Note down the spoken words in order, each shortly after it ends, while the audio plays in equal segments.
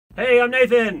Hey, I'm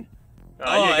Nathan.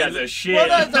 Oh, you guys are shit.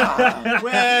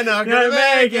 We're not gonna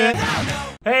make it.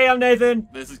 Hey, I'm Nathan.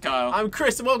 This is Kyle. I'm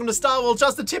Chris, and welcome to Starwhal.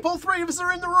 Just a tip, all three of us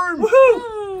are in the room.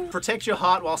 Woohoo! Protect your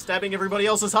heart while stabbing everybody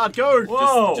else's heart. Go.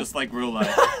 Whoa. Just like real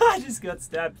life. I just got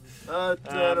stabbed. I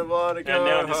don't want to go And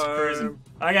now I'm just cruising.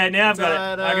 Okay, now I've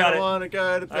got it. I got don't it. want to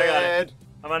go to I got it. bed.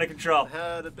 I'm under control. Take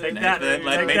that. Nathan,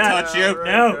 let Take me that. touch you.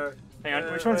 No. Hang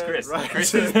on, which one's Chris? Right.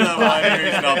 Chris is the one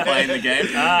who's not playing the game.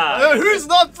 Who's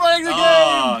not playing the game?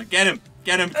 Oh, get him.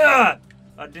 Get him. I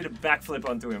did a backflip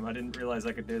onto him. I didn't realize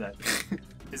I could do that.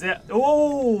 Is that?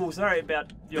 Oh, sorry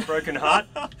about your broken heart.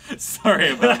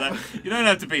 Sorry about that. You don't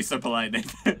have to be so polite,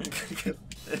 Nathan.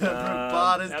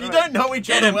 You don't know each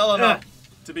other well enough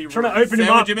to be Trying to rude. open him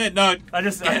Say up. what you meant. No. I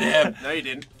just Get him. No, you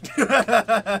didn't.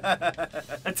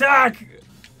 Attack.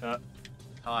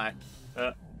 Hi.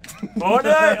 Oh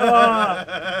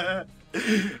no!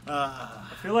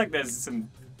 I feel like there's some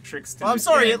tricks to I'm this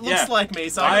sorry, game. it looks like me,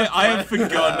 so I have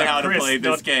forgotten how to Chris play this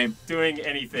not game. Doing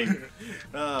anything.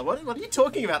 What are you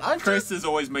talking about? Chris is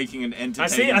always making an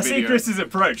entertaining I see video. Chris's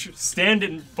approach. Stand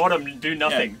in bottom and do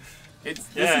nothing. This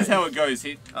is how it goes.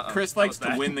 Chris likes that to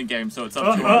was bad. win the game, so it's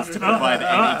up to us to provide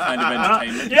any kind of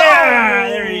entertainment. Yeah,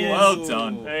 there he is. Well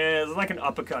done. Yeah, it's like an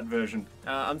uppercut version.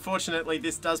 Unfortunately,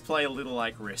 this does play a little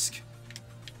like Risk.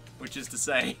 Which is to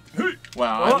say...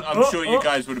 Wow, I'm sure you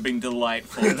guys would have been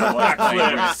delightful to watch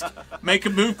play Risk. Make a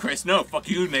move, Chris. No, fuck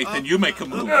you, Nathan. You make a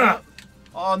move.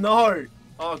 Oh no!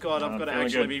 Oh god, I've got to Feeling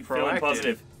actually good. be Feeling proactive.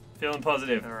 positive. Feeling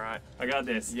positive. Alright. I got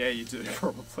this. Yeah, you do,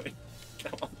 probably.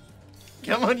 Come on.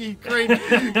 Come on, you green.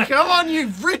 Come on,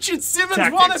 you Richard Simmons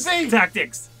wannabe!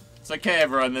 Tactics. It's okay,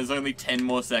 everyone. There's only 10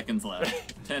 more seconds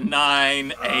left. 10,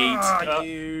 9, 8. Oh,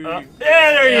 Yeah,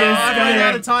 there he is. I'm running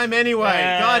out of time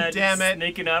anyway. God damn it.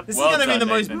 Sneaking up. This Well is going to be done,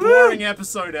 the most Nathan. boring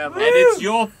episode ever. And it's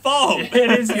your fault. It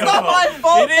is your It's not fault. my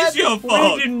fault. It is your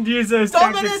fault. We didn't use those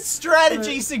Dominant tactics.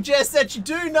 strategy suggests that you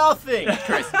do nothing.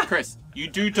 Chris, you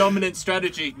do dominant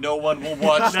strategy. No one will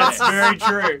watch That's this. very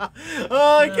true.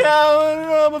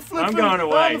 Oh, I'm a flip. I'm going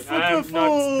away. I'm I'm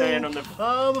not staying on the.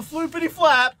 I'm a floopity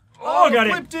flap. Oh, got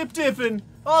flip him. dip dipping.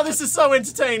 Oh, this is so It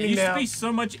entertaining used now. to be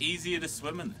so much easier to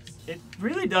swim in this. It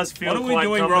really does feel What are we quite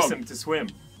doing cumbersome wrong? to swim.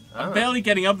 I'm barely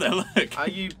getting up there. Look. Are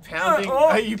you pounding? Oh,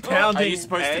 Are you pounding? Are you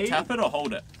supposed A? to tap it or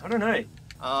hold it? I don't know. Okay. You're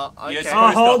Oh, supposed to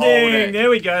hold holding. it.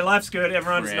 There we go. Life's good.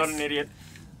 Everyone's Chris. not an idiot.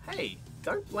 Hey,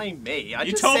 don't blame me.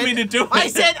 You told me to do it. I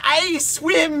said A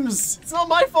swims. It's not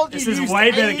my fault. This you is used way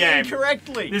A better game.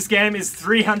 Incorrectly. This game is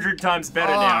 300 times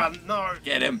better now. No.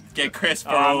 Get him. Get Chris for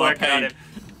Oh, I'm all our working on pain. it.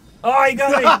 Oh, he got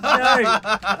me.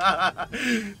 No.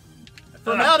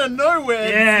 From out of nowhere.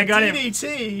 Yeah, the got him.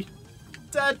 DDT.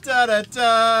 Da da da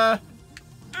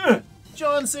da.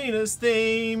 John Cena's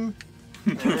theme.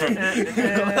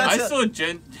 I saw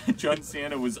John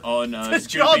Cena was on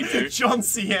Scooby-Doo. John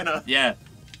Cena. Yeah.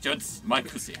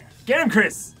 Michael Cena. Get him,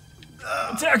 Chris.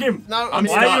 Attack him. No, I'm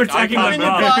Why are you stuck. I attacking can't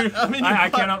my move. butt? I'm in your I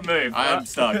butt. cannot move. I am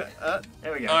stuck.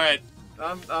 There we go. Alright.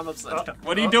 I'm upset.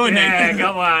 What are you doing, Yeah, Nathan?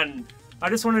 got one. I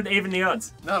just wanted to even the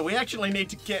odds. No, we actually need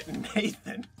to get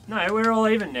Nathan. No, we're all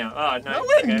even now. Oh, no. No,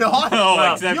 we're okay. not. Oh,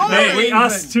 Well, except you're me. We, even.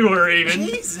 us two are even.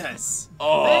 Jesus.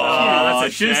 Oh,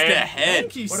 that's a just shame. ahead.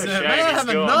 Thank you, What a sir. shame, May I he's have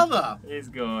gone. another? He's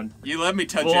gone. You let me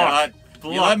touch Block. your heart. You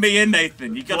Block. let me in,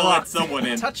 Nathan. You gotta Block. let someone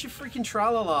in. Touch your freaking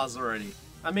tralalas already.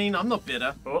 I mean, I'm not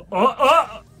bitter.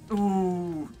 Oh.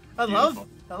 Ooh. I Beautiful.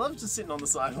 love just sitting on the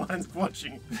sidelines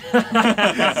watching.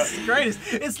 It's the greatest.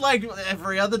 It's like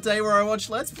every other day where I watch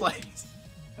Let's Plays.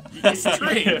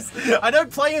 Streams. I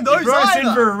don't play in those You brought us either.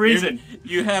 in for a reason.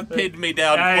 You have pinned me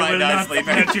down I quite will not nicely,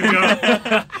 let you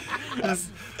man. go.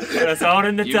 That's all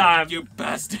in the time. You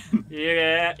bastard.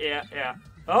 Yeah.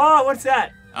 Oh, what's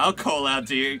that? I'll call out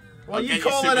to you. Well, I'll you get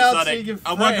call you it out to supersonic. your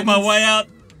I'm working my friends. way out.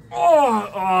 Oh,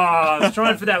 I was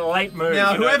trying for that late move.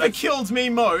 Now, you know, whoever that's- killed me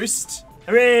most.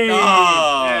 Hooray! Oh.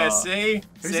 Yeah, see?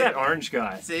 Who's See? that orange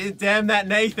guy? See, damn that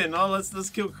Nathan. Oh, let's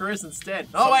kill Chris instead.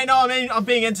 Oh wait, no, I mean I'm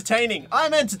being entertaining.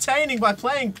 I'm entertaining by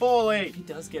playing poorly. He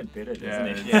does get bitter, Yeah,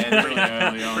 doesn't he? Yeah, pretty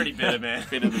early on. pretty bitter, man.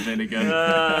 Bit of the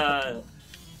vinegar.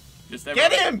 Just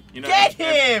Get him! you know, Get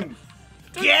him!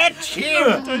 Get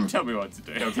him! Don't tell me what to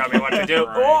do. Don't tell me what to do.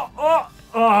 Right.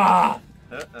 Oh!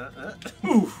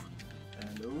 Oof.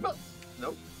 And over.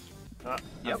 Nope. I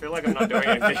Yep. feel like I'm not doing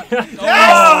anything.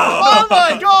 Yes! Oh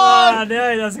my god!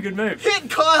 no, that's a good move. Hit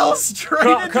Kyle straight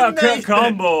into Nathan.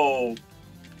 Combo.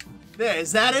 There,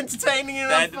 is that entertaining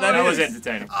enough? That was audience?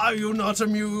 entertaining. Are you not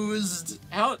amused?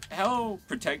 How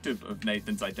protective of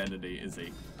Nathan's identity is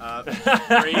he?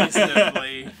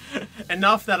 Reasonably.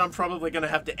 Enough that I'm probably going to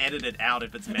have to edit it out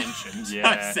if it's mentioned.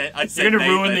 Yeah. I said You're gonna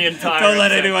Nathan. ruin the entire. Don't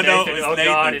let episode, anyone know Nathan. it was Oh Nathan.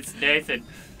 god, it's Nathan.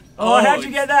 Oh, how'd you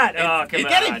get that? Oh, come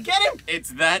Get on. him! Get him! It's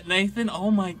that Nathan?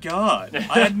 Oh my god.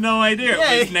 I had no idea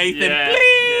Yeah. it was Nathan. Yeah.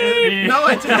 Bleep. Yeah. No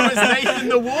idea it was Nathan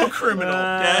the war criminal.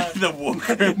 Yeah, the war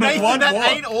criminal. Nathan What that war?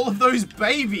 ate all of those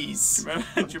babies. Do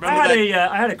you remember I had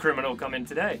that? I had a criminal come in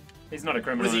today. He's not a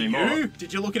criminal Was it anymore. you?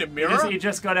 Did you look in a He mirror?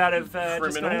 just got out of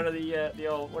Criminal? the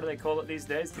old, what do they call it these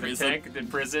days? Prison. The tank, the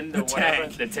prison, The or whatever.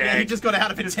 tank. The Yeah, he tank. just got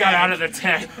out of a Just tank. got out of the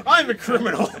tank. I'm a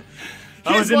criminal.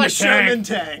 I was Here's in my the Sherman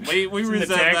tank. tank. We In the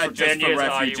reserve tank that for just 10 for years. Oh, you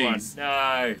refugees. won.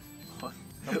 No.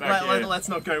 Come back here. Let's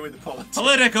not go with the politics.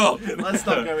 Political! Let's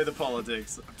not go with the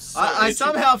politics. so I itchy.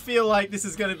 somehow feel like this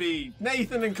is going to be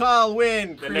Nathan and Kyle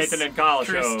win. The Nathan and Kyle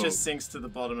Chris show. just sinks to the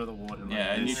bottom of the water. Like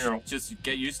Yeah, and you this. should just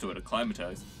get used to it,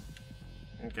 acclimatize.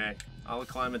 Okay, I'll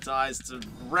acclimatize to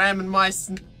ramming my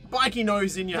spiky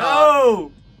nose in your heart.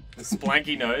 Oh! The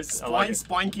splanky nose. I like it.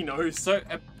 Spinky nose. So,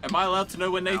 am I allowed to know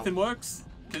when Nathan works?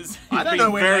 Because I don't know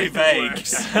where very Nathan vague.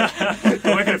 works. I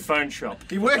work at a phone shop.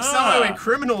 He works Ah. somewhere where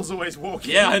criminals always walk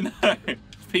in. Yeah, I know.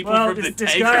 People Well, from the this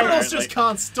tank. guy- Criminals apparently. just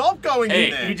can't stop going Hey,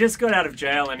 in there. He just got out of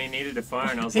jail and he needed a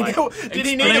phone. I was like, Did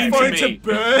he need explain a to phone me. to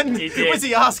burn? He did. Was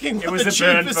he asking what it was the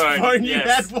a burn cheapest phone. you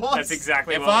Yes, had was? that's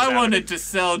exactly If what was I happening. wanted to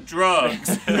sell drugs,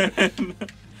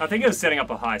 I think it was setting up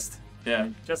a heist. yeah.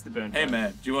 Just the burn Hey phone.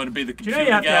 man, do you want to be the Do you computer know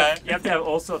you have, guy? you have to have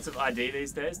all sorts of ID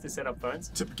these days to set up phones?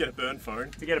 To get a burn phone.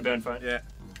 To get a burn phone. Yeah.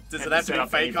 Does And it have to to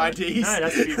set be up fake any IDs? phone. No, it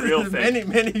has to be real fake.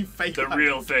 Many fake The IDs.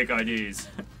 real fake IDs.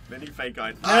 Many fake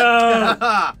IDs.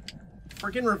 No!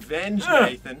 Freaking revenge, Ugh.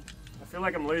 Nathan. I feel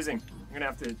like I'm losing. I'm gonna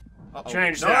have to Uh-oh.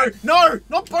 change no, that. No,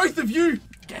 not both of you.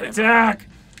 Get him. Attack!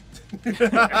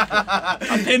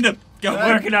 I pinned him. Go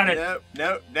I'm working on it.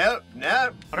 No.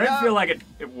 I don't feel like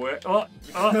it worked. Oh,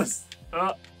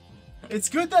 oh. It's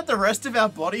good that the rest of our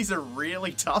bodies are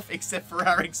really tough, except for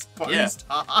our exposed Yeah.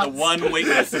 hearts. The one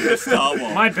weakness of the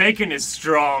Starwhal. My bacon is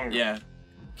strong. Yeah.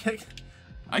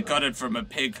 I got it from a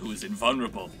pig who was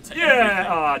invulnerable to Yeah.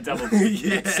 everything, Oh, double.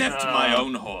 yeah. except my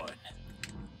own horn.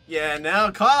 Yeah,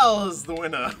 now Kyle is the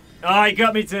winner. Oh, you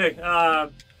got me too.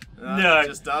 No.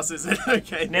 Just us, is it?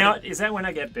 Okay. Now, is that when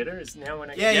I get bitter? Is now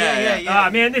when I Yeah, get yeah. Ah,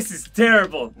 man, this is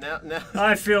terrible. Now.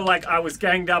 I feel like I was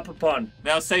ganged up upon.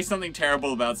 Now say something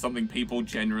terrible about something people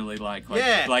generally like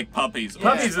Yeah. like puppies. Or,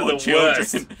 Puppies are or the children.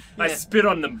 worst. I Yeah. spit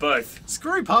on them both.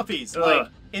 Screw puppies. Ugh. Like,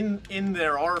 in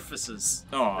their orifices.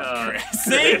 Oh, Chris.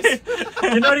 See?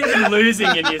 You're not even losing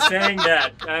and you're saying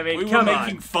that. I mean, We were come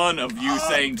making on. fun of you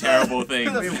saying terrible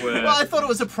things. We were. Well, I thought it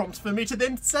was a prompt for me to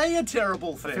then say a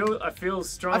terrible thing. I feel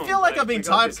strong. I feel like I've been we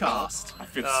got this. typecast. I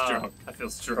feel Ah, strong. I feel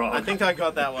strong. I think I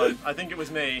got that one. I think it was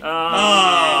me. Oh,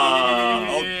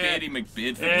 old Yeah. Beardy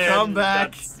McBeard. and Come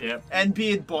back. Yep. And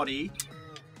beard body.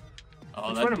 Oh,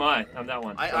 Which that, one am I? I'm that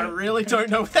one. I really don't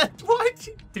know that. What?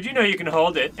 Did you know you can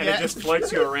hold it and Yeah. it just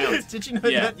floats you around? Did you know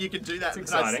Yeah. that you could do that?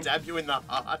 It's And I exciting. stab you in the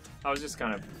heart. I was just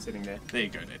kind of sitting there. there you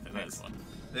go, Nathan. There's one.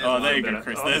 There's Oh, one there you go, better.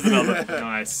 Chris. Oh. There's another.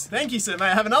 Nice. Thank you, sir. May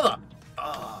I have another?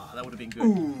 Ah, that would have been good.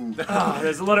 Ooh. Ah,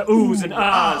 there's a lot of oohs and ahs.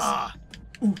 Ah.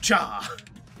 Ooh, cha.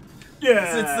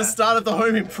 Yeah. It's the start of the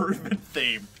home improvement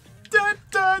theme.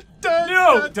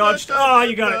 No, dodged. Oh,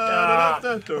 you got it. Ah,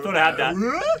 I thought I had that.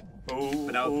 Ooh,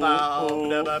 I I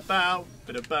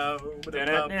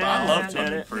loved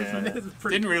Home Improvement. It's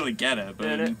pretty Didn't really get it, but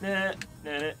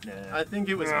I think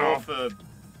it was more for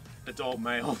adult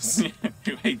males.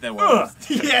 who hate their wives.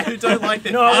 Yeah, who don't like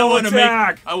their No. I Oh, want to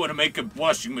attack. make. I want to make a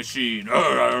washing machine.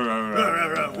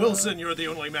 Wilson, you're the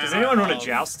only man. Does anyone want to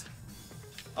joust?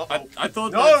 I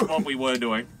thought No. that's what we were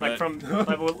doing. Like but-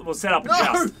 like we'll set up a No!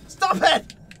 joust. Stop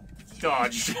it!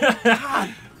 Dodge.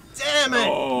 Damn it!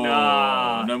 Oh,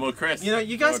 Nah. no more Chris. You know,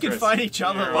 you guys Oh, could Chris. fight each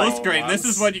other. Yeah. like full screen. This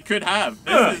once. is what you could have.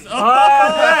 This is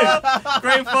Oh,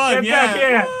 great fun. Get Yeah. back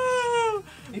here. Woo.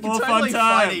 You can More totally fun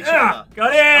fight time. each Yeah, other.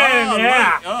 got him. Oh,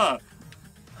 Yeah. look, oh.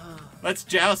 Let's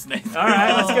joust, Nathan. All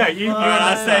right, let's go. You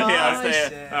I'll stay here. I'll stay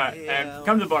here. All right, and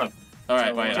come to the bottom. All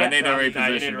right, wait. I need a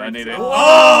reposition. I need it. Oh!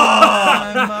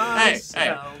 Oh! Hey,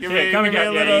 hey. Give Yeah, me, come give and me go. a Yeah,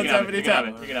 little you can have it. You tappity can have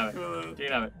tap. it. You can have it. You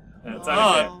can have it. It's Oh.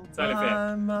 only fair. It's only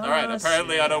fair. All right,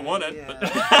 apparently I don't want it, but...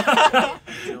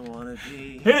 Don't wanna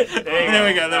be Hit it. There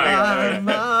we go, there we go. by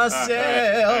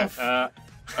myself.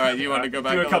 All right, you want to go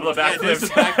back Do a couple of Yeah, do some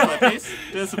backflips.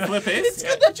 backflips. Do some It's flippies.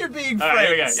 good that you're being All right,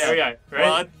 here we go. friends. Here we go. Ready?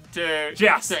 1, 2,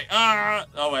 Joust. 3.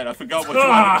 Oh, wait, I forgot which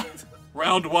Ah. one.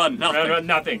 Round 1, nothing. Round one,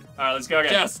 nothing. All right, let's go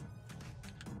again. Just.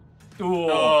 Ooh.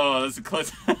 Oh, that's a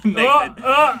close. Nathan.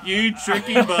 Oh. You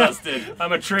tricky bastard.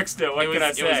 I'm a trickster. What It can I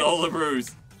was, say? it was all a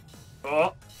ruse.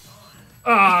 Oh.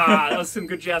 Ah, that was some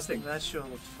good jousting. That sure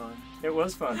looked fun. It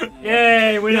was fun.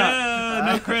 Yay, winner! Yeah,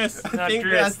 no Chris.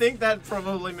 I think that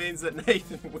probably means that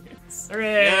Nathan wins.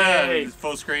 Hooray! Yeah, it's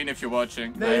full screen if you're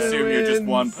watching. I Nathan assume you're just wins.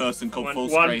 one person called full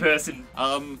One screen. person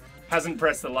Hasn't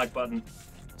pressed the like button.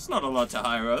 It's not a lot to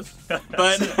hire us,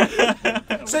 but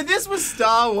So this was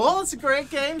Starwhal. It's a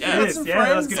great game. Yeah, You it got is. some Yeah,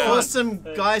 that was friends, good fun.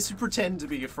 awesome guys who pretend to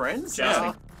be your friends.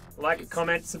 Jousting. Like,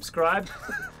 comment, subscribe.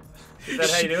 Is that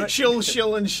how you do it?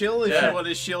 Shill and shill if Yeah. you want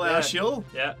to shill Yeah. our shill.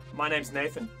 Yeah, my name's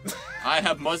Nathan. I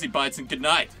have Mozzie Bites and good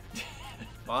night.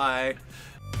 Bye.